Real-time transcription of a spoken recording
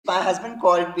my husband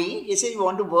called me. He said, you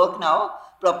want to work now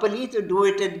properly to do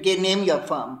it and name your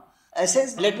firm. I said,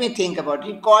 let me think about it.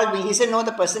 He called me. He said, no,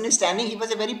 the person is standing. He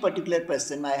was a very particular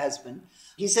person, my husband.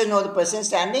 He said, no, the person is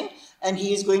standing and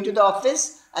he is going to the office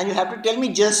and you have to tell me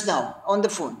just now on the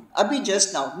phone. Abhi,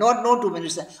 just now. No 2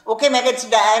 minutes. Okay,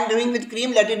 Megha, I am doing with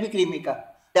cream. Let it be Creamica.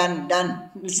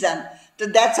 Done. It's done. So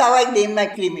that's how I named my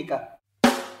Creamica.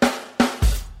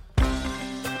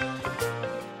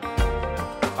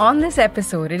 On this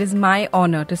episode, it is my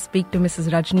honor to speak to Mrs.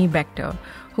 Rajni Bector,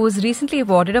 who was recently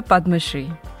awarded a Padma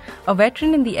Shri. A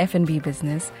veteran in the F&B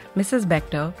business, Mrs.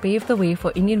 Bector paved the way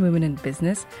for Indian women in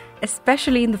business,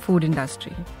 especially in the food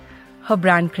industry. Her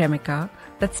brand Creamica,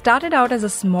 that started out as a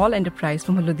small enterprise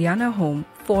from her Ludhiana home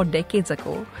 4 decades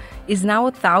ago, is now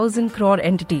a 1,000 crore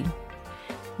entity.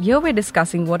 Here we're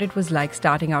discussing what it was like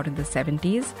starting out in the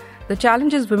 70s, the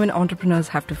challenges women entrepreneurs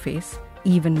have to face,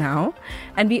 even now,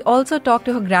 and we also talk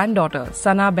to her granddaughter,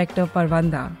 Sana Bector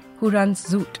Parvanda, who runs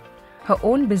Zoot, her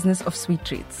own business of sweet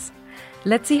treats.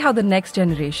 Let's see how the next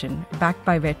generation, backed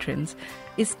by veterans,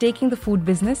 is taking the food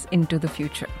business into the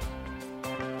future.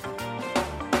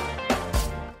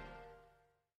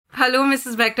 Hello,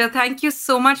 Mrs. Bector. Thank you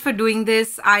so much for doing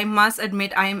this. I must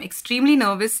admit, I am extremely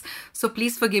nervous, so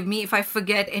please forgive me if I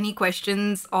forget any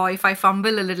questions or if I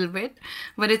fumble a little bit.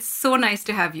 But it's so nice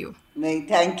to have you.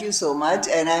 Thank you so much,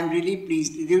 and I'm really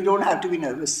pleased. You don't have to be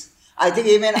nervous. I think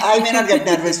even I may not get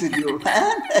nervous with you.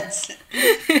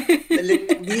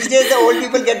 These days, the old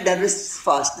people get nervous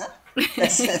fast. Huh?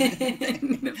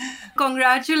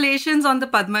 Congratulations on the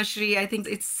Padma Shri. I think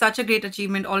it's such a great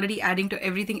achievement, already adding to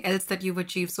everything else that you've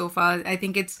achieved so far. I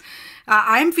think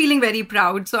I'm feeling very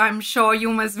proud, so I'm sure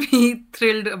you must be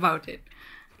thrilled about it.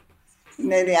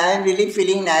 I'm really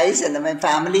feeling nice and my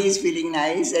family is feeling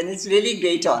nice and it's really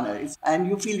great honor. And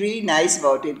you feel really nice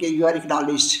about it. You are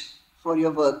acknowledged for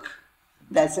your work.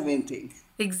 That's the main thing.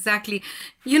 Exactly.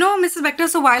 Mrs. Bector,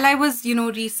 so while I was,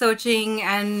 researching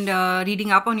and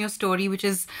reading up on your story,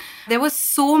 there were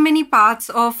so many parts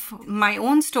of my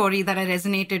own story that I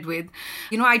resonated with.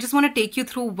 I just want to take you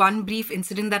through one brief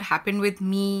incident that happened with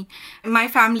me. My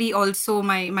family also,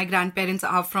 my grandparents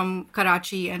are from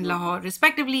Karachi and Lahore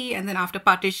respectively. And then after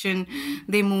partition,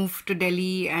 they moved to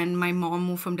Delhi and my mom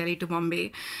moved from Delhi to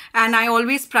Bombay. And I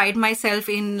always pride myself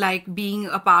in being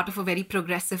a part of a very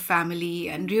progressive family.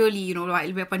 And really,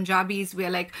 while we're Punjabis,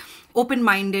 we're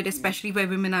open-minded, especially where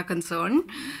women are concerned.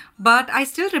 But I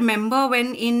still remember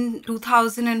when in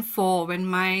 2004, when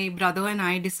my brother and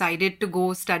I decided to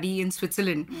go study in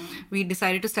Switzerland, we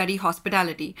decided to study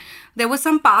hospitality. There were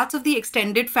some parts of the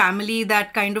extended family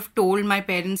that kind of told my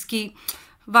parents,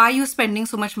 why are you spending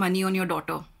so much money on your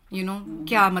daughter?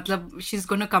 She's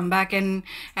going to come back and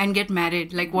get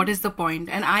married. What is the point?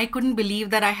 And I couldn't believe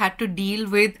that I had to deal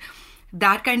with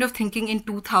that kind of thinking in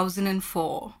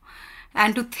 2004.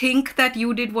 And to think that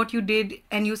you did what you did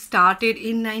and you started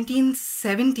in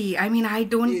 1970. I mean, I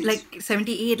don't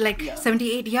 78,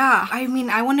 78. Yeah. I mean,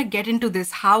 I want to get into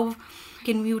this. How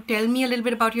can you tell me a little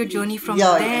bit about your journey from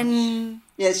then?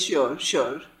 Yes,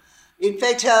 sure. In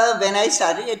fact, when I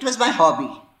started, it was my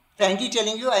hobby. Frankly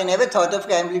telling you, I never thought of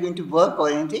I'm going to work or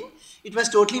anything. It was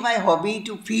totally my hobby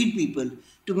to feed people,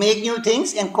 to make new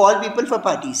things and call people for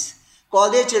parties. Call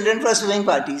their children for swimming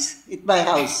parties at my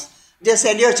house. Just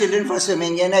send your children for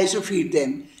swimming and I used to feed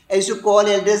them. I used to call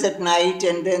elders at night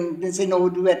and then they say, no,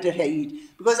 do better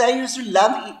eat. Because I used to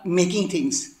love making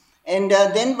things. And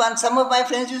then some of my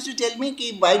friends used to tell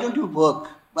me, why don't you work?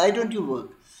 I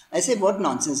say, what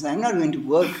nonsense, I'm not going to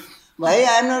work.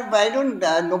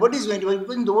 Nobody's going to work.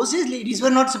 Because in those days, ladies were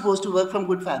not supposed to work from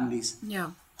good families. Yeah.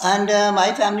 And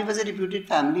my family was a reputed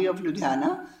family of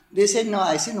Ludhiana. They said, no.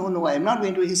 I said, no, I'm not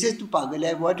going to. He says, tu pagal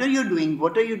hai, what are you doing?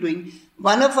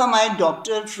 One of my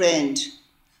doctor friend,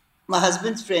 my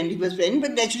husband's friend, he was friend,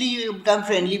 but actually you become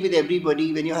friendly with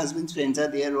everybody when your husband's friends are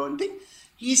there or thing.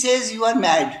 He says, you are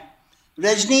mad.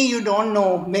 Rajni, you don't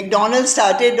know. McDonald's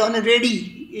started on a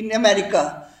ready in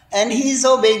America. And he is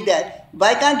so big that,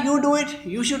 why can't you do it?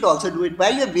 You should also do it.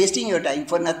 Why you are wasting your time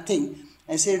for nothing?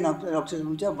 I said, no, Dr.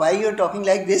 Ahuja, why you are talking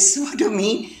like this to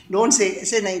me? Don't say. I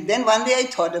said, no. Then one day I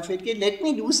thought of it, let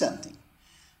me do something.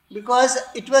 Because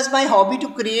it was my hobby to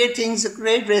create things,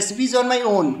 create recipes on my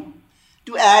own.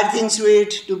 To add things to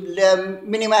it, to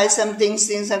minimize some things.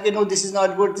 Okay, no, this is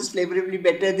not good, this flavor will be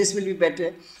better, this will be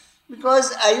better.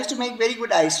 Because I used to make very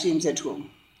good ice creams at home.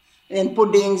 And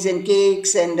puddings and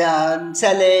cakes and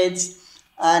salads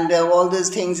and all those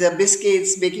things,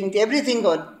 biscuits, baking, everything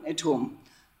got at home.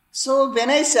 So then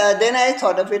I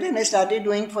thought of it and I started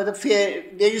doing for the fair.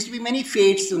 There used to be many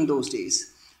fates in those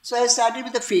days. So I started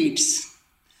with the fates.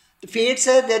 The fates,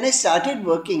 then I started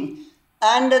working.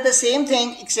 And the same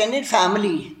thing, extended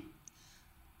family.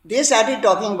 They started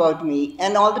talking about me,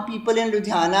 and all the people in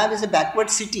Ludhiana was a backward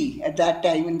city at that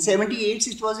time. In 78,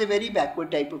 it was a very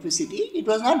backward type of a city. It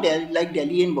was not like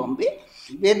Delhi and Bombay,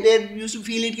 where they used to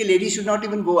feel it that ladies should not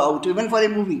even go out, even for a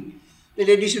movie. The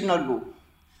ladies should not go.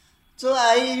 So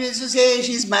I used to say,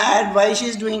 she's mad, why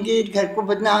she's doing it, ghar ko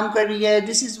badnaam kar rahi hai,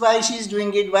 this is why she's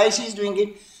doing it, why she's doing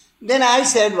it. Then I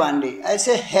said one day, I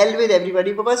said, hell with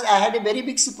everybody, because I had a very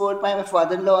big support, my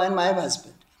father-in-law and my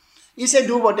husband. He said,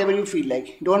 do whatever you feel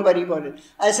like, don't worry about it.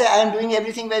 I said, I am doing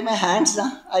everything with my hands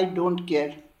now, I don't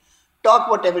care. Talk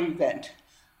whatever you can.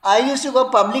 I used to go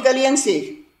publicly and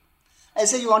say, I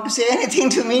said, you want to say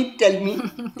anything to me? Tell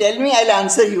me, I'll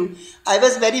answer you. I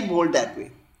was very bold that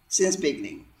way, since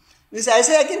beginning. Because I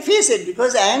say I can face it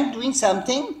because I am doing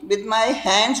something with my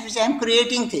hands which I am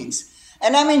creating things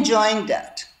and I'm enjoying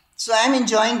that. So I am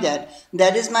enjoying that.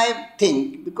 That is my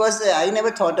thing because I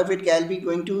never thought of it. I'll be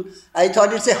going to, I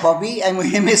thought it's a hobby. I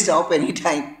may stop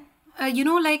anytime.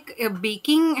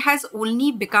 Baking has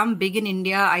only become big in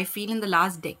India, I feel, in the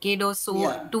last decade or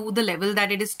so to the level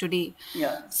that it is today.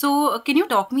 Yeah. So can you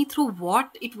talk me through what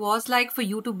it was like for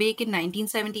you to bake in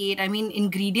 1978? I mean,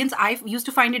 ingredients, I used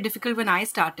to find it difficult when I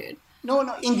started.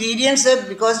 No, ingredients,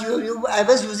 because I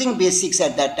was using basics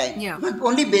at that time. Yeah.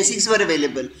 Only basics were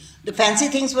available. The fancy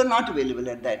things were not available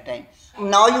at that time.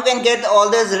 Now you can get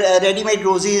all those ready-made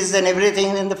roses and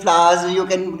everything in the flowers. You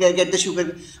can get the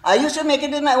sugar. I used to make it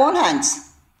with my own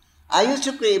hands. I used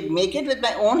to make it with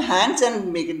my own hands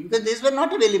and make it because these were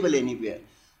not available anywhere.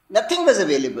 Nothing was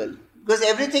available because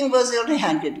everything was already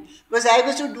handed. Because I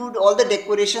used to do all the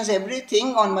decorations,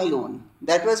 everything on my own.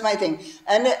 That was my thing.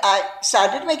 And I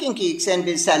started making cakes and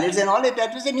salads and all that.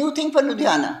 That was a new thing for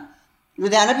Ludhiana.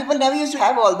 Ludhiana people never used to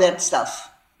have all that stuff.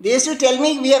 They used to tell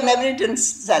me, we have never eaten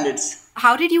salads.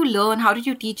 How did you learn? How did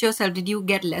you teach yourself? Did you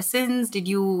get lessons? Did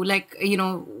you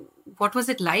what was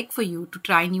it like for you to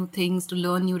try new things, to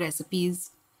learn new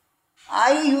recipes?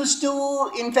 I used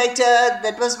to, in fact,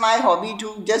 that was my hobby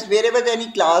to just wherever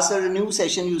any class or a new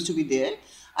session used to be there,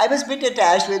 I was a bit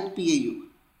attached with PAU,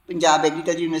 Punjab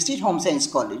Agriculture University, Home Science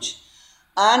College.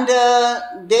 And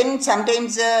then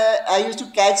sometimes I used to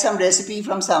catch some recipe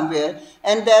from somewhere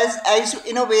and I used to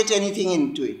innovate anything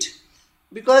into it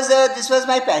because this was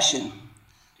my passion.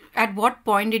 At what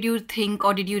point did you think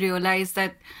or did you realize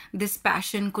that this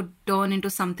passion could turn into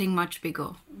something much bigger?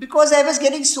 Because I was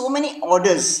getting so many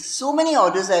orders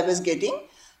I was getting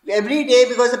every day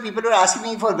because the people were asking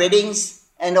me for weddings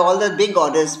and all the big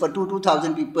orders for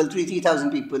 2,000 people,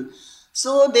 3,000 people.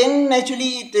 So then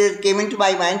naturally it came into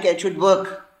my mind that I should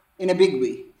work in a big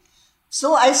way.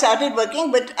 So I started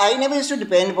working, but I never used to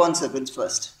depend upon servants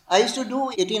first. I used to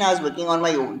do 18 hours working on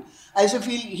my own. I used to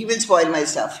feel he will spoil my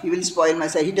stuff.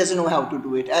 He doesn't know how to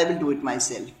do it. I will do it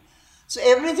myself. So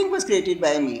everything was created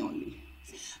by me only.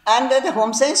 And at the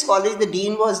Home Science College, the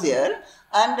dean was there.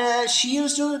 And she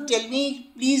used to tell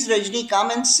me, please Rajni,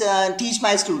 come and teach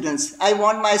my students. I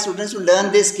want my students to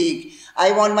learn this cake.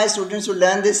 I want my students to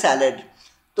learn this salad.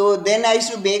 So then I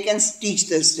used to make and teach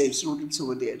the students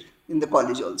over there in the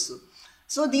college also.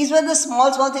 So these were the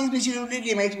small things which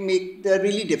really make the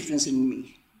really difference in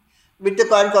me. With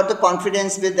got the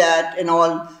confidence with that and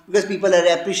all, because people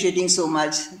are appreciating so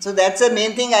much. So that's the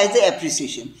main thing, I say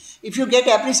appreciation. If you get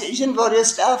appreciation for your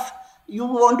stuff, you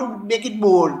want to make it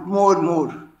more.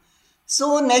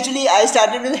 So naturally, I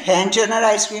started with hand churner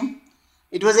ice cream.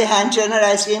 It was a hand churner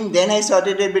ice cream. Then I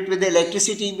started a bit with the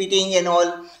electricity beating and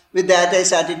all. With that, I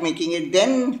started making it.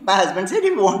 Then my husband said,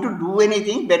 if you want to do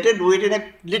anything, better do it in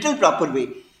a little proper way.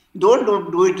 Don't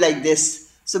do it like this.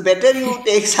 So better you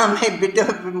take a bit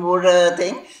of more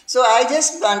thing. So I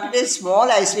just planted a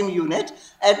small ice cream unit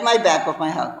at my back of my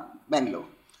house, Bangalore.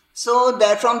 So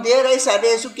that from there I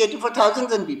started to cater for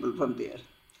thousands of people from there.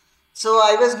 So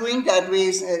I was doing that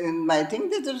way in my thing.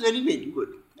 That was very, very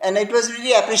good. And it was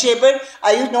really appreciated.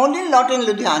 I used only not in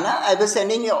Ludhiana. I was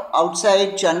sending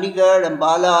outside Chandigarh,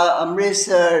 Ambala,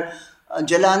 Amritsar,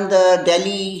 Jalandhar,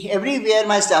 Delhi, everywhere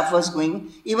my staff was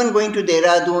going, even going to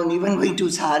Dehradun, even going to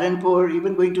Saharanpur,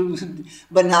 even going to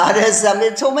Banaras, I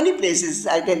mean, so many places.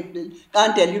 I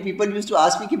can't tell you, people used to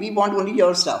ask me, we want only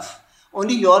your stuff,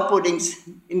 only your puddings.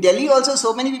 In Delhi also,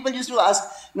 so many people used to ask,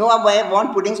 no, I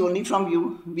want puddings only from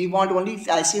you. We want only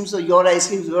ice creams, so your ice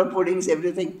creams, your puddings,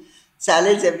 everything,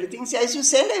 salads, everything. So I used to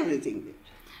send everything there.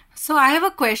 So I have a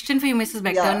question for you, Mrs.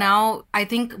 Bector. Yeah. Now, I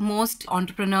think most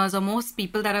entrepreneurs or most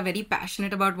people that are very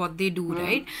passionate about what they do,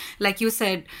 right? Like you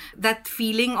said, that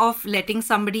feeling of letting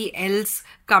somebody else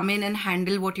come in and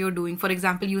handle what you're doing. For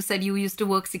example, you said you used to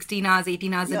work 16 hours,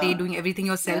 18 hours a day doing everything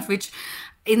yourself, which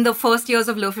In the first years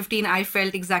of Low 15, I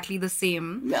felt exactly the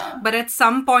same. Yeah. But at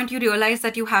some point, you realize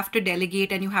that you have to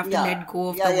delegate and you have to let go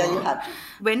of the work. You have to.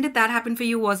 When did that happen for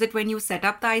you? Was it when you set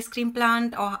up the ice cream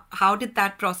plant, or how did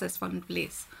that process fall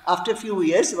place? After a few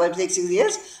years, about 6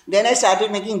 years, then I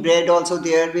started making bread also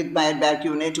there with my back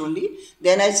unit only.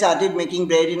 Then I started making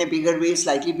bread in a bigger way,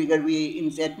 slightly bigger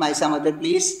way at some other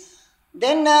place.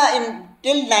 Then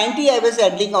till 90, I was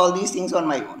handling all these things on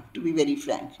my own, to be very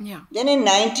frank. Yeah. Then in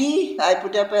 90, I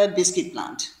put up a biscuit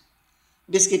plant.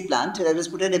 That was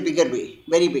put in a bigger way,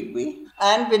 very big way,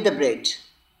 and with the bread.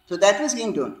 So that was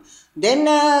being done. Then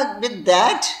with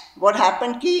that, what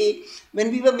happened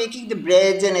when we were making the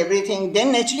breads and everything,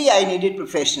 then naturally I needed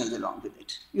professionals along with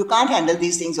it. You can't handle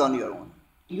these things on your own.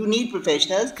 You need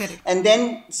professionals. Correct. And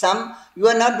then you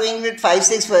are not doing it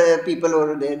 5-6 people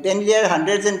over there. Then there are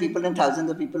hundreds and people and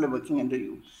thousands of people are working under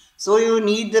you. So you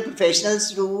need the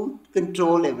professionals to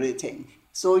control everything.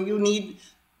 So you need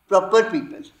proper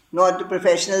people, not the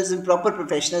professionals and proper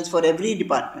professionals for every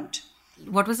department.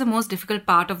 What was the most difficult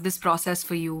part of this process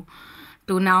for you?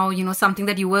 To now, something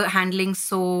that you were handling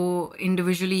so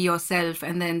individually yourself,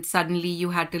 and then suddenly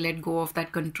you had to let go of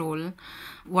that control.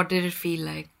 What did it feel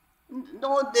like?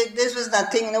 No, this was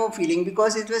nothing, no feeling,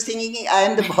 because it was thinking I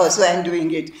am the boss, so I am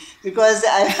doing it. Because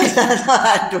I was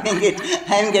not doing it,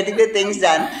 I am getting the things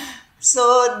done.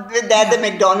 So with that, the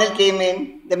McDonald came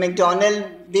in. The McDonald,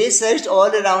 they searched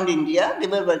all around India. They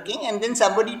were working, and then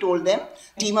somebody told them,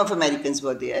 a team of Americans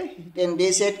were there. Then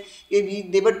they said,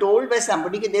 they were told by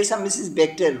somebody that there's some Mrs.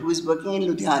 Bector who is working in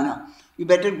Ludhiana. You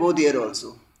better go there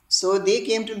also. So they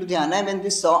came to Ludhiana when they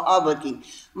saw our working.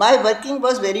 My working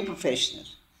was very professional.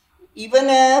 Even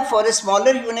for a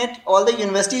smaller unit, all the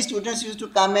university students used to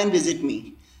come and visit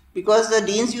me, because the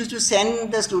deans used to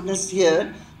send the students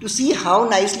here to see how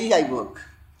nicely I work,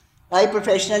 how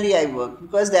professionally I work,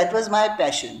 because that was my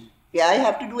passion. I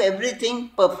have to do everything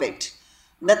perfect.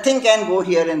 Nothing can go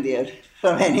here and there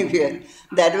from anywhere.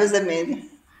 That was the main.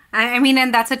 I mean,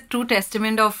 and that's a true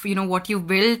testament of, what you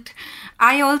built.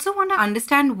 I also want to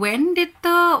understand, when did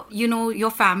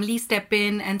your family step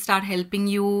in and start helping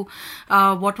you?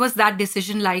 What was that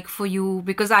decision like for you?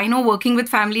 Because I know working with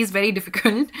family is very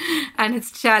difficult and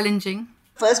it's challenging.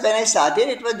 First, when I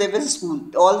started, there was a school.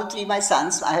 All my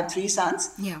sons, I have 3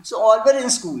 sons. Yeah. So all were in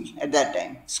school at that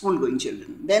time, school-going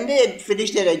children. Then they had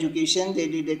finished their education, they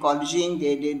did their colleging,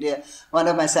 one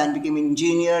of my sons became an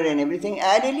engineer and everything.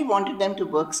 I really wanted them to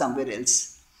work somewhere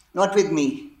else, not with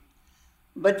me.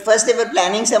 But first they were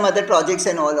planning some other projects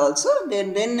and all also.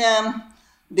 Then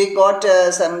they got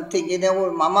something,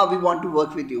 Mama, we want to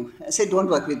work with you. I said, don't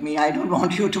work with me. I don't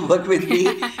want you to work with me.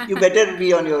 You better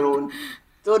be on your own.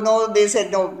 So no, they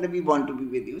said, no, we want to be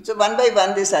with you. So one by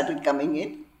one, they started coming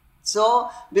in. So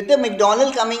with the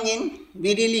McDonald coming in,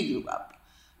 we really grew up.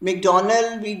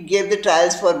 McDonald, we gave the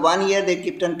trials for 1 year. They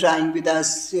kept on trying with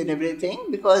us and everything,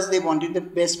 because they wanted the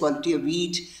best quality of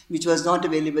wheat, which was not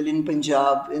available in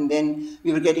Punjab. And then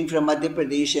we were getting from Madhya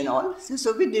Pradesh and all.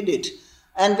 So we did it.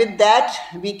 And with that,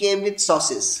 we came with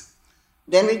sauces.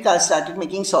 Then we started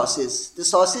making sauces. The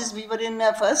sauces we were in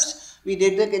first. We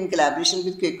did it in collaboration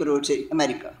with Quaker Oats,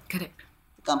 America. Correct.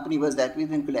 The company was that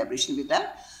with in collaboration with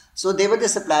that. So they were the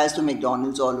suppliers to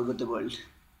McDonald's all over the world.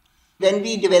 Then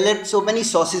we developed so many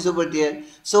sauces over there,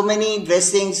 so many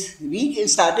dressings. We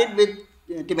started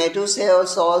with tomato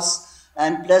sauce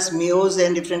and plus mayos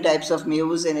and different types of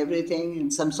mayos and everything,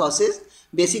 and some sauces,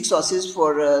 basic sauces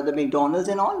for the McDonald's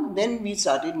and all. Then we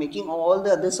started making all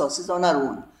the other sauces on our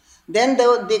own. Then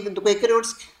the Quaker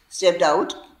Oats stepped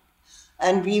out.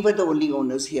 And we were the only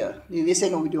owners here. They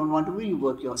said, no, we don't want to, you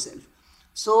work yourself.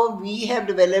 So we have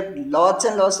developed lots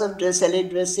and lots of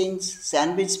salad dressings,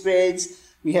 sandwich spreads.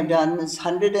 We have done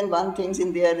 101 things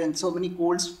in there and so many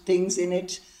cold things in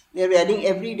it. They're adding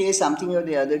every day something or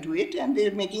the other to it, and they're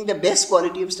making the best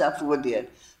quality of stuff over there.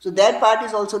 So that part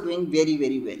is also doing very,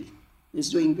 very well.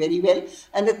 It's doing very well.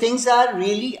 And the things are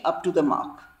really up to the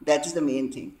mark. That is the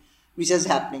main thing which is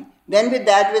happening. Then with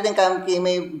that, came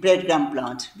a breadcrumb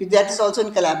plant. That is also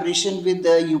in collaboration with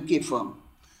the UK firm.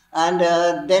 And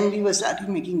then we were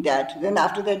starting making that. Then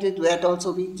after that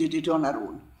also we did it on our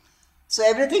own. So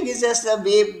everything is just a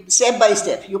way, step by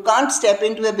step. You can't step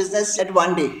into a business at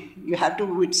one day. You have to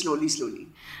do it slowly, slowly.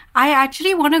 I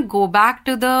actually want to go back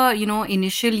to the,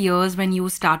 initial years when you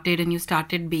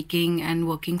started baking and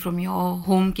working from your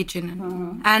home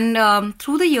kitchen. And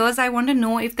through the years, I want to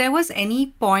know if there was any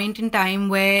point in time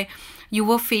where you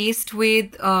were faced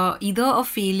with either a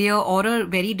failure or a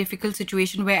very difficult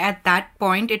situation where at that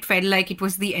point it felt like it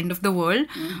was the end of the world.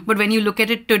 But when you look at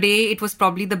it today, it was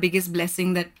probably the biggest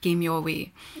blessing that came your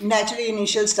way. Naturally,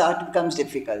 initial start becomes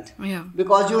difficult. Yeah.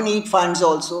 Because you need funds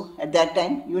also. At that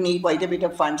time, you need quite a bit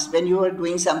of funds when you are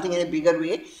doing something in a bigger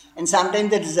way. And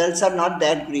sometimes the results are not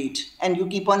that great. And you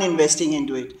keep on investing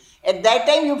into it. At that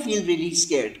time, you feel really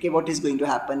scared. Okay, what is going to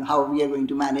happen? How we are going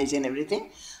to manage and everything.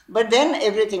 But then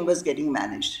everything was getting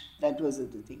managed. That was the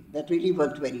thing. That really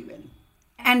worked very well.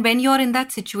 And when you're in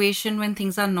that situation, when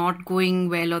things are not going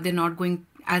well or they're not going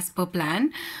as per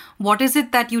plan, what is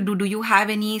it that you do? Do you have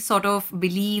any sort of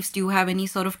beliefs? Do you have any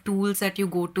sort of tools that you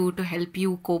go to help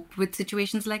you cope with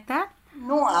situations like that?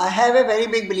 No, I have a very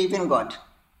big belief in God.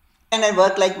 And I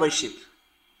work like worship.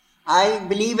 I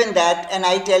believe in that, and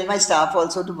I tell my staff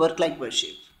also to work like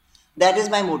worship. That is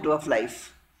my motto of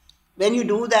life. When you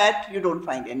do that, you don't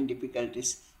find any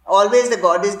difficulties. Always the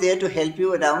God is there to help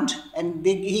you around, and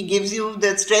He gives you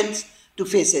the strength to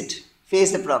face it,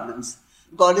 face the problems.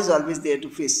 God is always there to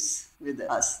face with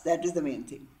us. That is the main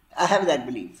thing. I have that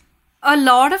belief. A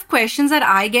lot of questions that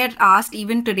I get asked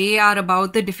even today are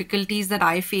about the difficulties that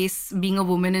I face being a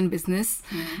woman in business.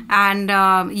 And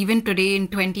even today in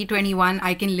 2021,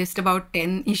 I can list about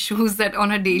 10 issues that on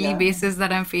a daily basis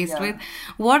that I'm faced with.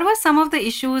 What were some of the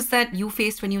issues that you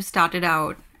faced when you started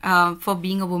out for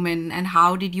being a woman, and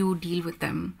how did you deal with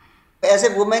them? As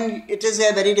a woman, it is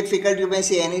very difficult, you may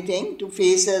say anything, to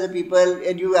face the people,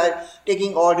 and you are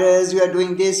taking orders, you are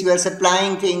doing this, you are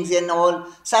supplying things and all.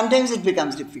 Sometimes it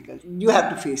becomes difficult. You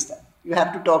have to face that. You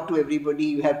have to talk to everybody,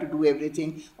 you have to do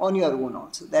everything on your own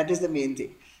also. That is the main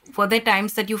thing. Were there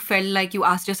times that you felt like you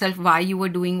asked yourself why you were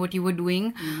doing what you were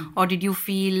doing? Or did you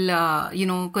feel,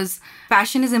 because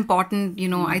passion is important,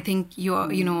 I think we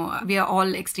are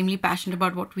all extremely passionate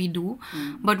about what we do.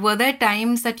 But were there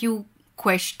times that you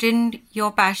questioned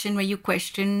your passion, where you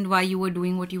questioned why you were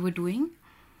doing what you were doing?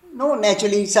 No,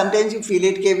 naturally, sometimes you feel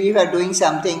it, okay, we are doing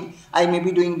something, I may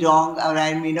be doing wrong, or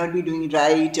I may not be doing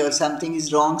right, or something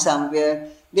is wrong somewhere.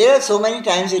 There are so many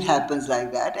times it happens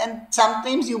like that, and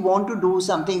sometimes you want to do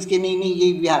something,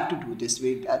 we have to do this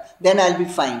way, then I'll be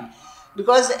fine.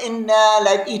 Because in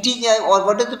like eating or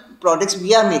what are the products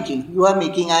we are making, you are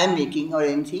making, I am making, or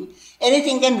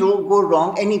anything can go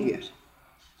wrong anywhere.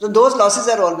 So those losses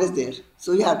are always there.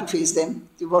 So you have to face them.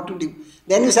 So what to do?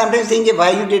 Then you sometimes think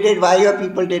why you did it, why your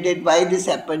people did it, why this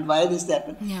happened, why this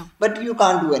happened. Yeah. But you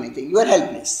can't do anything. You are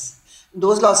helpless.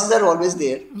 Those losses are always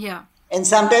there. Yeah. And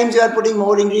sometimes you are putting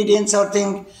more ingredients or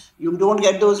things. You don't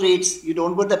get those rates. You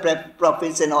don't put the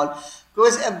profits and all.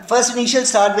 Because first initial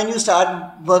start, when you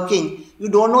start working, you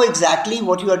don't know exactly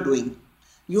what you are doing.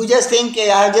 You just think,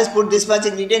 I have just put this much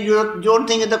ingredient, you don't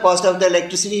think of the cost of the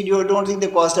electricity, you don't think the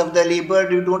cost of the labor,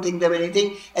 you don't think of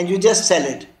anything, and you just sell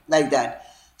it like that.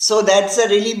 So that's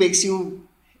really makes you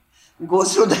go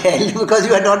through the hell because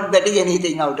you are not getting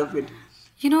anything out of it.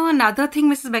 Another thing,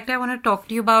 Mrs. Bector, I want to talk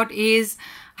to you about is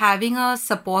having a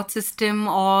support system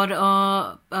or,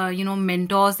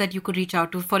 mentors that you could reach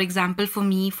out to. For example, for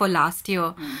me, for last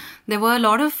year, there were a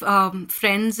lot of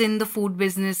friends in the food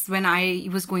business when I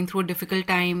was going through a difficult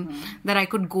time that I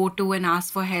could go to and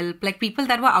ask for help, like people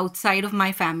that were outside of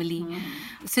my family.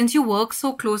 Since you work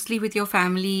so closely with your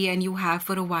family and you have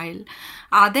for a while,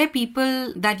 are there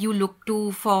people that you look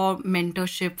to for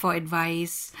mentorship, for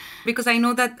advice? Because I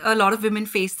know that a lot of women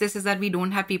face this, is that we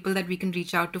don't have people that we can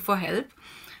reach out to for help.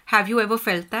 Have you ever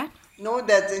felt that? No,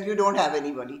 that you don't have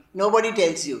anybody. Nobody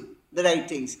tells you the right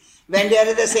things. When they are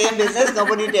in the same business,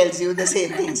 nobody tells you the same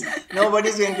things.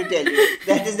 Nobody's going to tell you.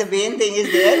 That is the main thing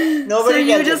is there. Nobody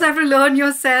so you just have to learn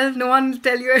yourself. No one will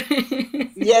tell you.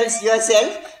 Yes,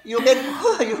 yourself. You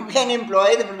can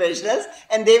employ the professionals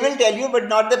and they will tell you, but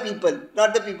not the people.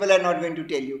 Not the people are not going to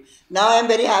tell you. Now I am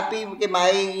very happy. Okay,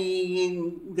 my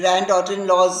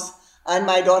granddaughter-in-laws and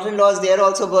my daughter-in-laws, they are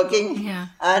also working. Yeah.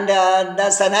 And the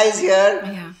Sana is here.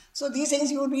 Yeah. So these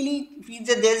things you really feel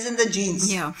that there is in the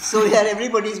genes. Yeah. So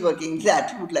everybody is working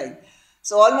that food line.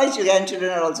 So all my grandchildren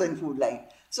are also in food line.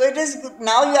 So it is good.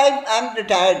 Now I'm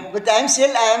retired, but I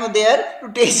am there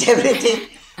to taste everything.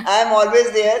 I am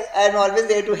always there. I am always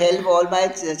there to help all my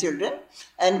children.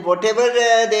 And whatever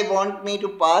they want me to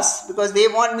pass, because they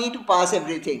want me to pass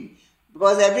everything.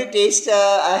 Because every taste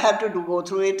I have to go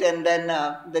through it, and then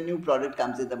the new product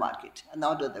comes in the market, and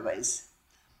not otherwise.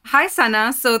 Hi,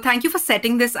 Sana. So thank you for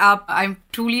setting this up. I'm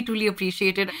truly, truly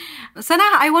appreciate it. Sana,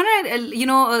 I want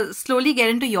to, slowly get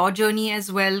into your journey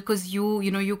as well, because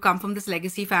you come from this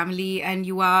legacy family and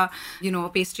you are, a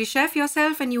pastry chef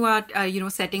yourself, and you are,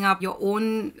 setting up your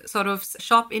own sort of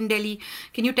shop in Delhi.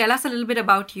 Can you tell us a little bit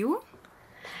about you?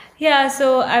 Yeah,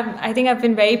 so I think I've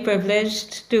been very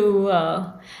privileged to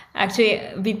actually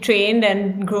be trained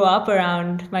and grow up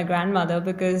around my grandmother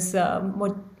because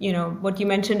what you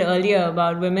mentioned earlier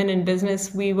about women in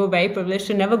business, we were very privileged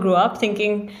to never grow up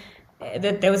thinking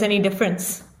that there was any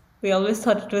difference. We always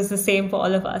thought it was the same for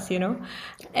all of us.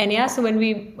 And yeah, so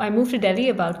when I moved to Delhi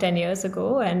about 10 years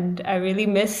ago, and I really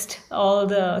missed all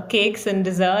the cakes and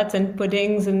desserts and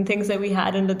puddings and things that we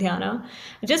had in Ludhiana.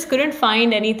 I just couldn't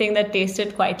find anything that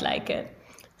tasted quite like it.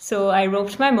 So I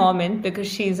roped my mom in because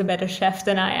she's a better chef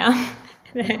than I am.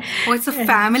 Oh, it's a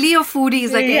family of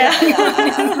foodies. Like, Yeah.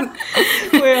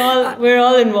 we're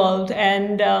all involved,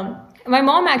 and my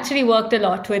mom actually worked a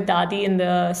lot with Dadi in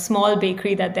the small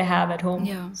bakery that they have at home.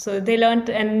 Yeah. So they learned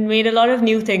and made a lot of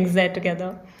new things there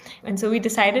together. And so we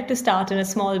decided to start in a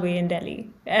small way in Delhi.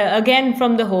 Again,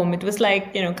 from the home. It was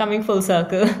like, coming full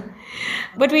circle.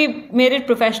 But we made it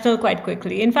professional quite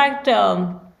quickly. In fact,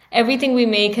 everything we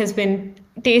make has been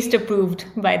taste approved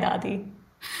by Dadi.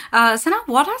 Sana,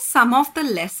 what are some of the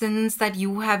lessons that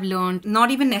you have learned,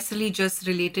 not even necessarily just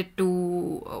related to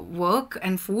work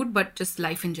and food, but just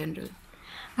life in general?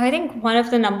 I think one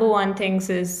of the number one things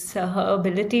is her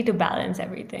ability to balance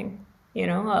everything.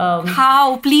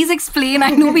 How? Please explain.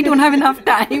 I know we don't have enough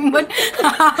time, but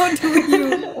how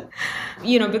do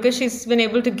you? Because she's been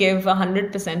able to give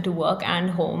 100% to work and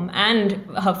home and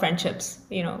her friendships,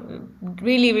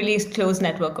 really, really close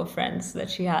network of friends that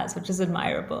she has, which is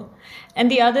admirable.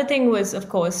 And the other thing was, of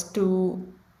course,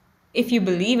 if you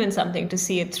believe in something, to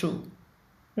see it through,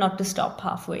 not to stop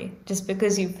halfway just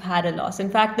because you've had a loss. In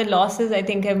fact, the losses, I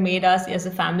think, have made us as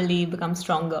a family become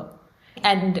stronger.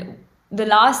 And the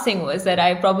last thing was that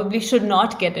I probably should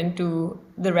not get into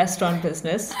the restaurant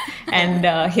business. And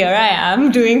here I am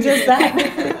doing just that.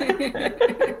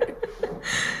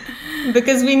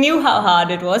 Because we knew how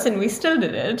hard it was and we still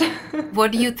did it.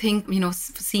 What do you think,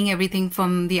 seeing everything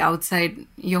from the outside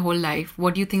your whole life,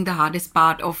 what do you think the hardest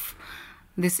part of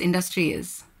this industry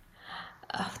is?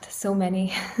 There's so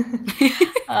many.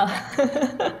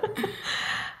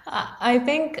 I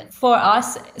think for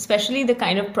us, especially the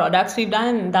kind of products we've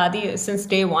done, Dadi, since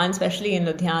day one, especially in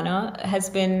Ludhiana, has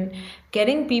been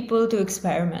getting people to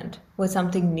experiment with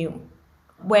something new.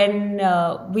 When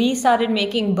we started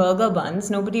making burger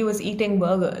buns, nobody was eating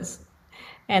burgers.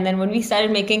 And then when we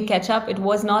started making ketchup, it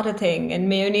was not a thing. And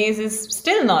mayonnaise is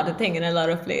still not a thing in a lot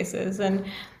of places. And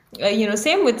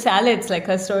same with salads, like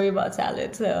her story about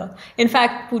salads. In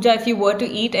fact, Pooja, if you were to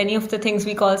eat any of the things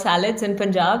we call salads in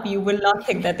Punjab, you will not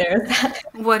think that they're a salad.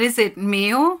 What is it?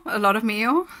 Mayo? A lot of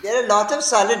mayo? There are a lot of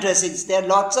salad dressings. There are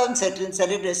lots of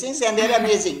salad dressings, and they're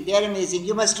amazing. They are amazing.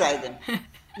 You must try them.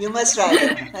 You must try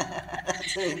them.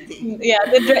 That's the thing. Yeah,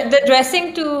 the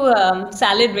dressing to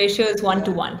salad ratio is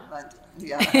 1:1.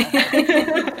 Yeah.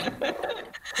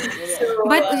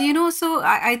 But so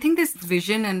I think this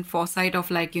vision and foresight of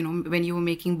when you were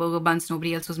making burger buns,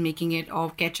 nobody else was making it,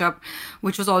 or ketchup,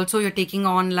 which was also you're taking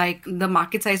on like the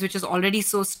market size, which is already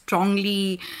so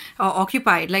strongly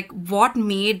occupied. Like, what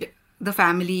made the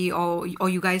family or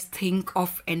you guys think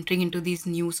of entering into these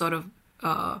new sort of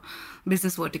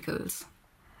business verticals?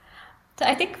 So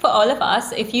I think for all of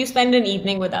us, if you spend an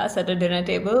evening with us at a dinner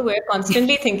table, we're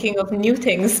constantly thinking of new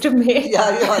things to make.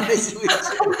 Yeah, you always do.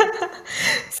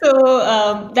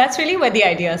 So that's really where the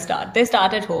ideas start. They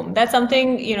start at home. That's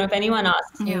something, if anyone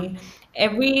asks me,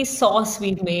 every sauce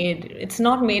we've made, it's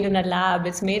not made in a lab,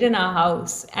 it's made in our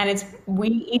house. And we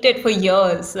eat it for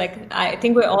years. Like, I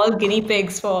think we're all guinea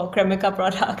pigs for Cremica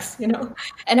products,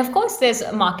 And of course, there's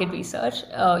market research,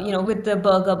 with the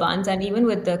burger buns and even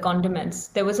with the condiments.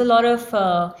 There was a lot of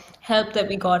help that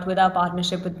we got with our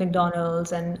partnership with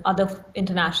McDonald's and other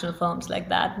international firms like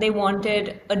that. They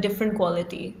wanted a different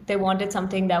quality. They wanted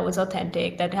something that was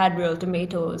authentic, that had real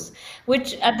tomatoes,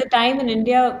 which at the time in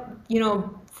India,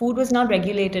 food was not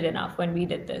regulated enough when we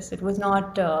did this. It was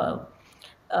not,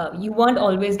 you weren't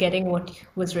always getting what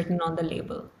was written on the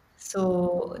label.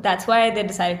 So that's why they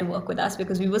decided to work with us,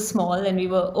 because we were small and we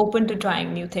were open to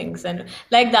trying new things. And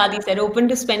like Dadi said, open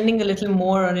to spending a little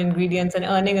more on ingredients and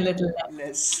earning a little less.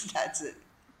 Yes, that's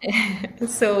it.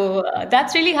 So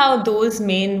that's really how those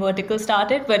main verticals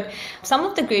started. But some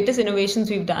of the greatest innovations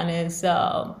we've done is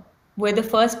we're the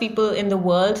first people in the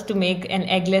world to make an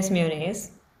eggless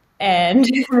mayonnaise. And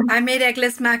I made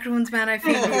eggless macaroons, man. I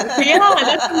feel you. Yeah,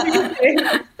 that's amazing.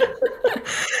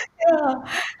 Yeah.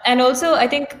 And also, I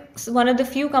think one of the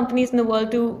few companies in the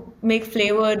world to make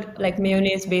flavored like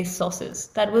mayonnaise-based sauces.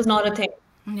 That was not a thing.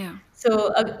 Yeah.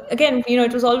 So again,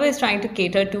 it was always trying to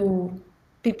cater to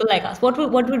people like us. What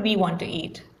would we want to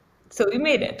eat? So we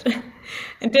made it.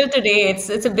 Until today, it's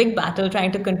a big battle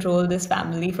trying to control this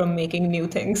family from making new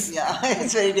things. Yeah,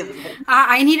 it's very difficult.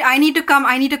 I need to come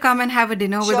and have a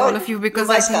dinner with all Sure, of you, you because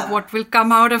I must think come. what will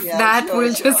come out of Yeah, that sure,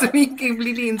 will just sure. be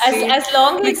completely As insane. as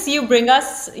long as you bring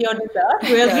us your dessert,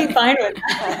 we'll be fine with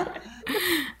that.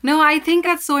 No, I think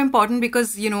that's so important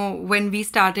because, when we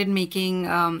started making,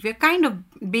 we're kind of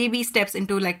baby steps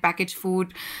into like packaged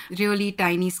food, really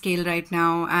tiny scale right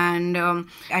now. And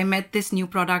I met this new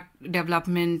product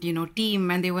development,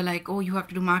 team, and they were like, oh, you have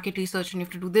to do market research and you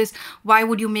have to do this. Why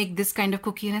would you make this kind of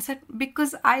cookie? And I said,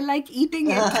 because I like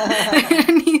eating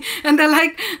it. And they're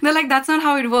like, that's not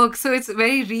how it works. So it's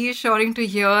very reassuring to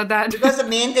hear that. Because the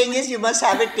main thing is you must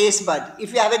have a taste bud.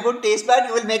 If you have a good taste bud,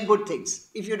 you will make good things.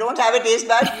 If you don't have a taste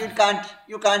bud,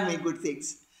 you can't make good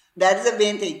things. That is the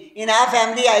main thing. In our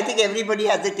family, I think everybody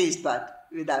has a taste bud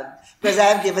because I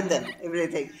have given them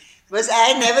everything. Because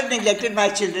I never neglected my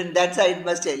children. That's I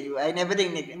must tell you. I never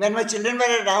neglected. When my children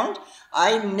were around,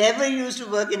 I never used to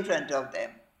work in front of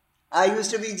them. I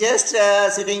used to be just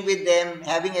sitting with them,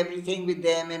 having everything with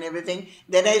them and everything.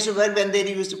 Then I used to work when they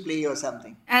used to play or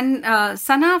something. And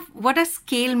Sana, what does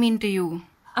scale mean to you?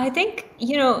 I think,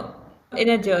 in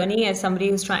a journey as somebody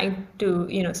who's trying to,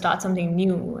 start something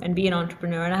new and be an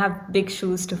entrepreneur, and I have big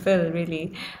shoes to fill,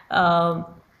 really.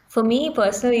 For me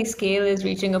personally, scale is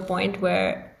reaching a point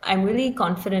where I'm really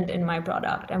confident in my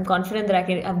product. I'm confident that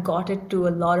I've got it to a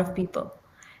lot of people.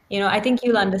 I think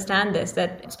you'll understand this,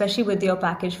 that especially with your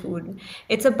packaged food,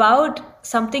 it's about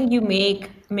something you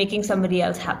making somebody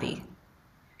else happy.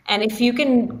 And if you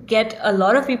can get a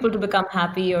lot of people to become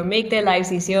happy or make their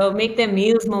lives easier or make their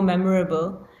meals more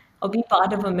memorable or be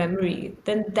part of a memory,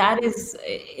 then that is,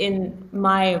 in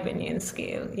my opinion,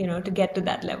 scale, to get to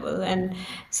that level. And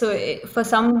so for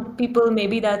some people,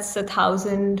 maybe that's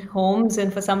 1,000 homes,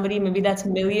 and for somebody, maybe that's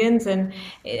millions. And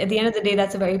at the end of the day,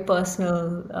 that's a very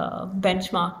personal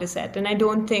benchmark to set. And I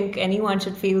don't think anyone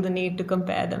should feel the need to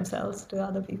compare themselves to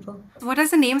other people. What does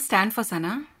the name stand for,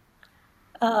 Sana?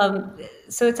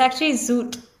 So it's actually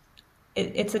zoet.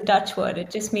 It's a Dutch word. It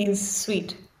just means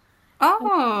sweet. We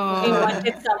Oh,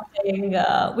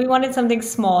 wanted something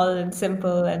small and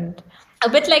simple and a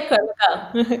bit like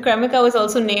Kremika. Kremika was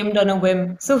also named on a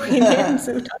whim, so we named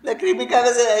zoet. The Kripika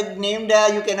was named,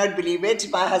 you cannot believe it.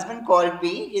 My husband called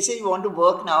me. He said, you want to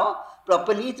work now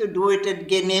properly to do it and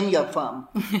name your firm.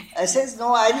 I says,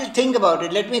 no, I will think about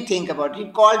it. Let me think about it.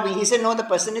 He called me. He said, no, the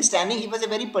person is standing. He was a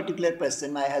very particular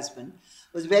person, my husband.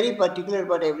 Was very particular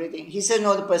about everything. He said,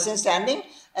 no, the person is standing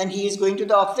and he is going to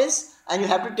the office and you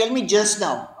have to tell me just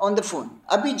now on the phone.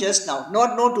 Abhi, just now.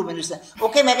 Not no 2 minutes.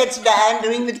 Okay, Mega, I am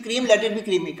doing with cream. Let it be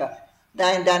Kremika.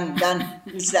 Done.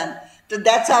 It's done. So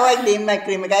that's how I named my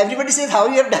Kremika. Everybody says, how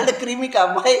you have done the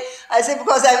Kremika? Why? I said,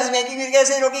 because I was making it. I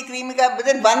said, okay, Kremika. But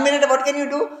then 1 minute, what can you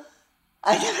do?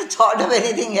 I never thought of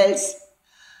anything else.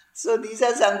 So these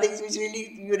are some things which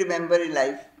really you remember in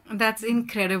life. that's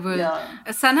incredible.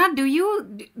 Yeah. Sana, do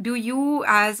you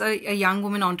as a young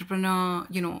woman entrepreneur,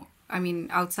 I mean,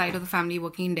 outside of the family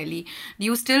working in Delhi, do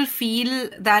you still feel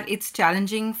that it's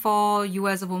challenging for you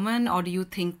as a woman, or do you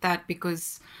think that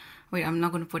because... Wait, I'm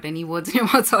not going to put any words in your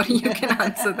mouth. Sorry, you can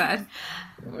answer that.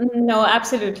 No,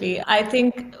 absolutely. I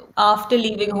think after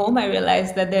leaving home, I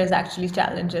realized that there's actually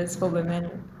challenges for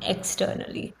women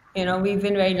externally. We've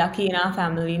been very lucky in our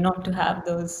family not to have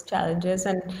those challenges.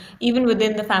 And even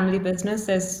within the family business,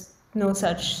 there's no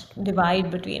such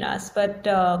divide between us. But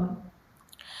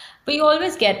you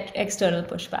always get external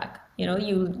pushback.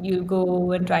 You'll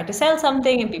go and try to sell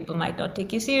something and people might not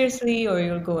take you seriously, or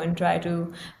you'll go and try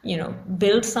to,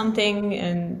 build something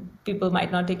and people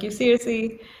might not take you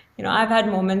seriously. I've had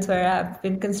moments where I've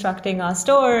been constructing our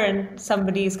store and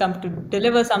somebody's come to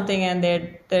deliver something and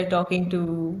they're talking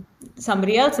to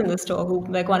somebody else in the store who,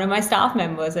 like one of my staff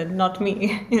members, and not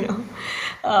me.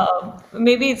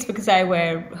 Maybe it's because I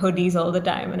wear hoodies all the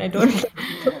time and I don't look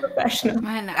so professional.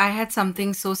 Man, I had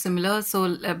something so similar.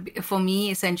 So for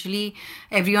me, essentially,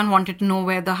 everyone wanted to know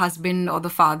where the husband or the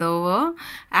father were.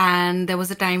 And there was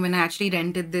a time when I actually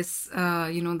rented this,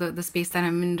 the space that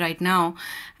I'm in right now.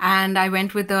 And I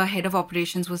went with the head of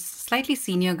operations, was slightly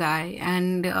senior guy.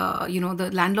 And, the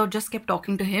landlord just kept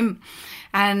talking to him.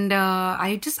 And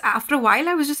after a while,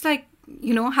 I was just like,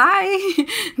 hi,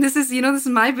 this is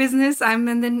my business.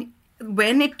 And then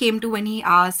when it came to when he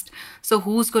asked, so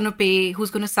who's going to pay,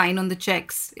 who's going to sign on the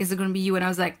checks? Is it going to be you? And I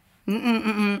was like,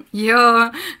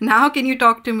 yeah, now can you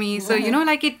talk to me? So,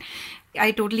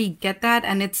 I totally get that.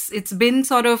 And it's been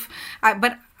sort of,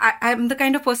 I'm the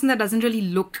kind of person that doesn't really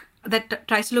look that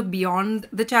tries to look beyond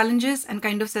the challenges and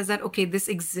kind of says that, okay, this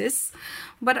exists.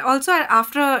 But also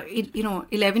after,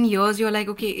 11 years, you're like,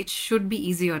 okay, it should be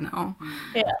easier now.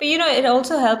 Yeah. But it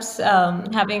also helps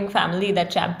having family that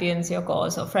champions your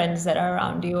cause, or friends that are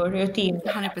around you, or your team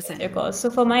that 100%. champions your cause. So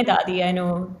for my dadi, I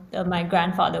know my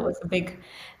grandfather was a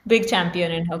big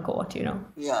champion in her court.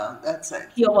 Yeah, that's right.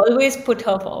 He always put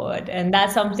her forward, and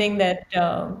that's something that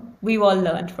we've all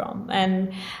learned from.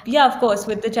 And yeah, of course,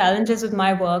 with the challenges with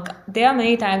my work, there are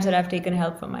many times that I've taken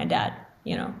help from my dad.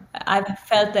 I've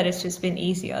felt that it's just been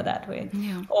easier that way,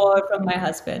 or from my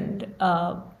husband.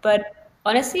 But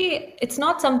honestly, it's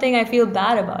not something I feel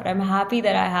bad about. I'm happy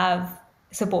that I have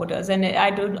supporters, and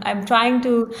I'm trying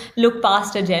to look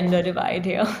past a gender divide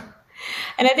here.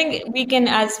 And I think we can,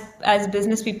 as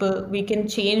business people, we can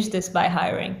change this by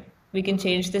hiring. We can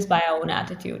change this by our own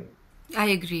attitude. I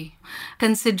agree.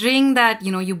 Considering that,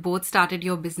 you both started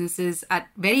your businesses at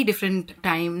very different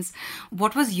times,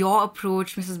 what was your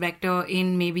approach, Mrs. Bector,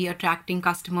 in maybe attracting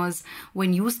customers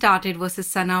when you started versus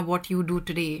Sana, what you do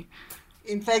today?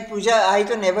 In fact, Pooja, I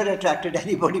never attracted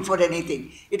anybody for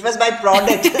anything. It was my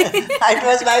product. It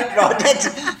was my product,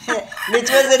 which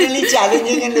was really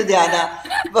challenging in Ludhiana.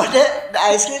 But the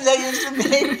ice creams I used to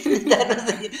make, that was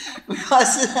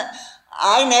because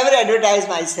I never advertised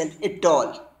myself at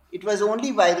all. It was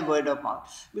only by the word of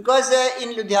mouth. Because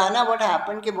in Ludhiana, what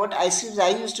happened, what ice creams I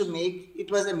used to make,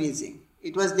 it was amazing.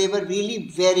 They were really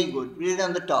very good, really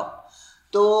on the top.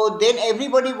 So then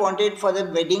everybody wanted for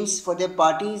their weddings, for their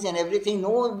parties and everything.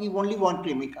 No, we only want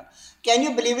Cremica. Can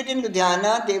you believe it, in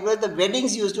Ludhiana, the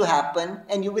weddings used to happen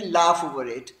and you will laugh over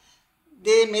it.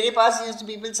 Mere paas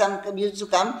people used to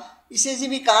come. He says,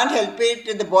 we can't help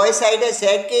it. The boy side has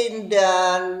said in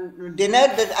dinner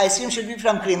that ice cream should be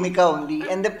from Cremica only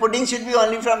and the pudding should be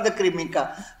only from the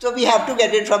Cremica. So we have to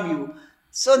get it from you.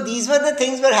 So these were the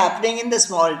things were happening in the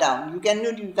small town. You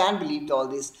can't believe all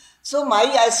this. So my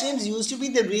ice creams used to be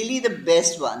really the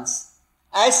best ones.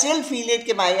 I still feel it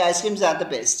that my ice creams are the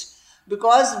best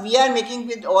because we are making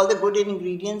with all the good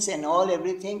ingredients and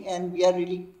everything, and we are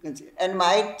really, and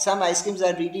some ice creams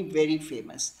are really very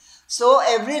famous. So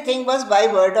everything was by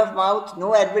word of mouth,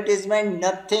 no advertisement,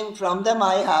 nothing from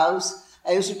my house.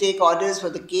 I used to take orders for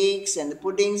the cakes and the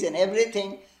puddings and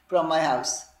everything from my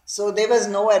house. So there was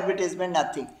no advertisement,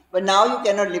 nothing. But now you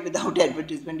cannot live without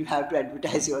advertisement. You have to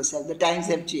advertise yourself. The times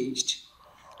have changed.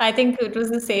 I think it was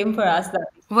the same for us.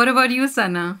 What about you,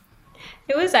 Sana?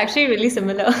 It was actually really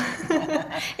similar,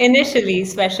 initially,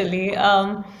 especially.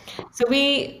 So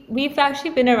we've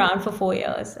actually been around for 4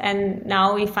 years, and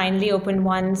now we finally opened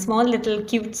one small little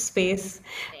cute space.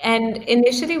 And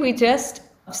initially, we just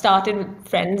started with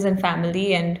friends and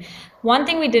family. And one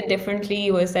thing we did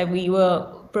differently was that we were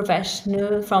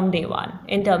professional from day one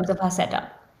in terms of our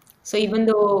setup. So even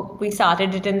though we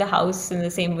started it in the house in the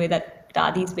same way that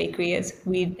Dadi's Bakery is,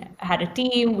 we had a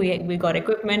team, we got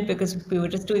equipment because we were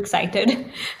just too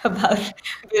excited about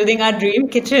building our dream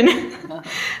kitchen.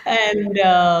 And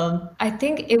I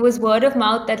think it was word of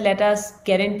mouth that let us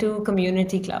get into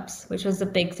community clubs, which was the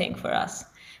big thing for us.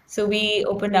 So we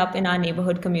opened up in our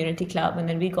neighborhood community club, and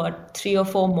then we got 3 or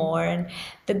 4 more. And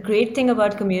the great thing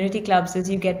about community clubs is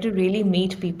you get to really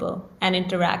meet people and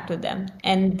interact with them.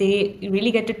 And they really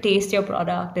get to taste your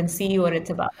product and see what it's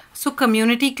about. So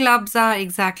community clubs are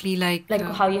exactly like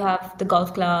how you have the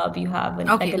golf club, you have an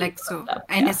club.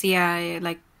 NSCI,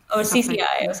 or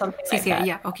CCI or something CCI, like that.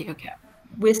 Yeah, okay.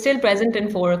 We're still present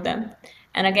in 4 of them.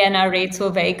 And again, our rates were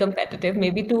very competitive,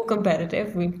 maybe too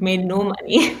competitive. We made no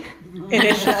money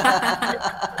initially.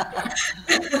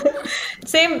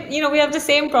 We have the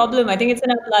same problem. I think it's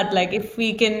in our blood. Like, if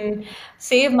we can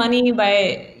save money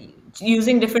by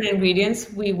using different ingredients,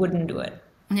 we wouldn't do it.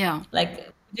 Yeah.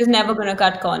 Like, just never going to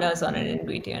cut corners on an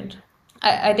ingredient.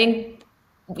 I think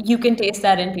you can taste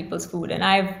that in people's food. And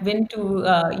I've been to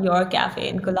your cafe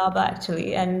in Colaba,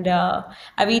 actually, and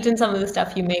I've eaten some of the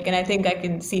stuff you make, and I think I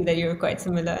can see that you're quite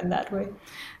similar in that way.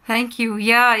 Thank you.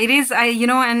 Yeah, it is.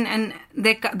 And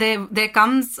there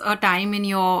comes a time in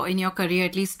your career,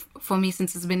 at least for me,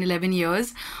 since it's been 11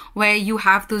 years, where you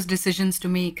have those decisions to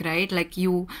make, right? Like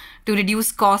to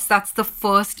reduce costs, that's the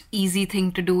first easy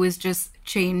thing to do, is just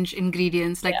change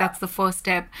ingredients. That's the first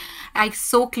step. I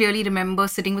so clearly remember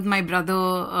sitting with my brother,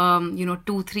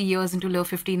 2-3 years into Lure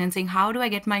 15 and saying, how do I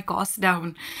get my costs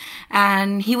down?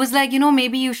 And he was like,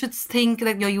 maybe you should think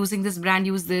that you're using this brand,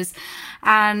 use this.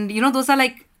 And, those are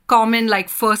common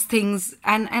first things.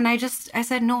 And I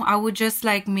said, no, I would just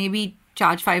maybe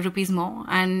charge 5 rupees more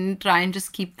and try and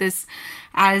just keep this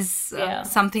as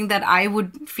something that I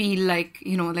would feel like,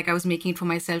 like I was making it for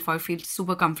myself. I feel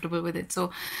super comfortable with it.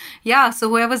 So so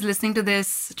whoever's listening to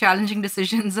this, challenging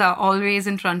decisions are always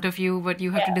in front of you, but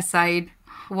you have to decide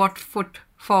what foot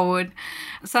forward.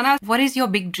 Sana, what is your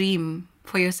big dream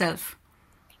for yourself?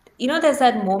 There's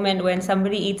that moment when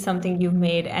somebody eats something you've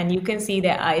made and you can see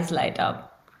their eyes light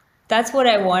up. That's what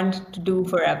I want to do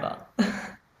forever.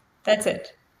 That's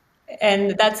it.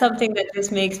 And that's something that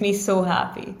just makes me so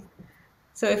happy.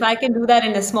 So if I can do that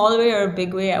in a small way or a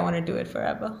big way, I want to do it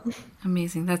forever.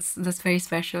 Amazing. That's very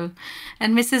special.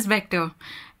 And Mrs. Bector,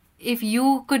 if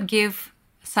you could give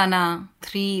Sana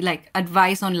 3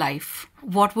 advice on life,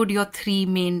 what would your 3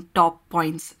 main top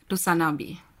points to Sana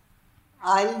be?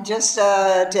 I'll just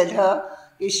tell her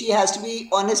she has to be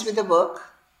honest with the work.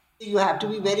 You have to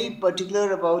be very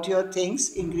particular about your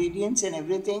things, ingredients and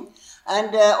everything,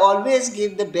 and always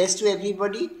give the best to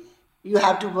everybody. You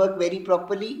have to work very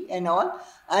properly and all,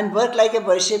 and work like a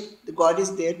worship. God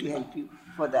is there to help you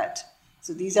for that.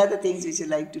 So these are the things which I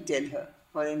like to tell her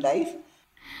for in life.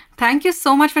 Thank you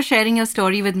so much for sharing your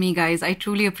story with me, guys. I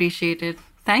truly appreciate it.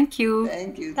 Thank you.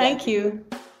 Thank you. Thank you.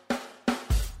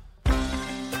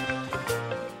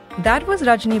 That was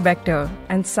Rajni Bector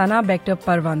and Sana Bector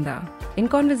Parvanda in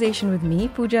conversation with me,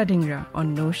 Pooja Dhingra,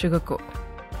 on No Sugar Coke.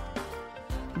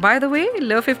 By the way,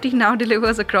 Love 15 now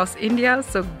delivers across India,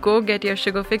 so go get your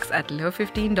sugar fix at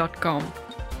love15.com.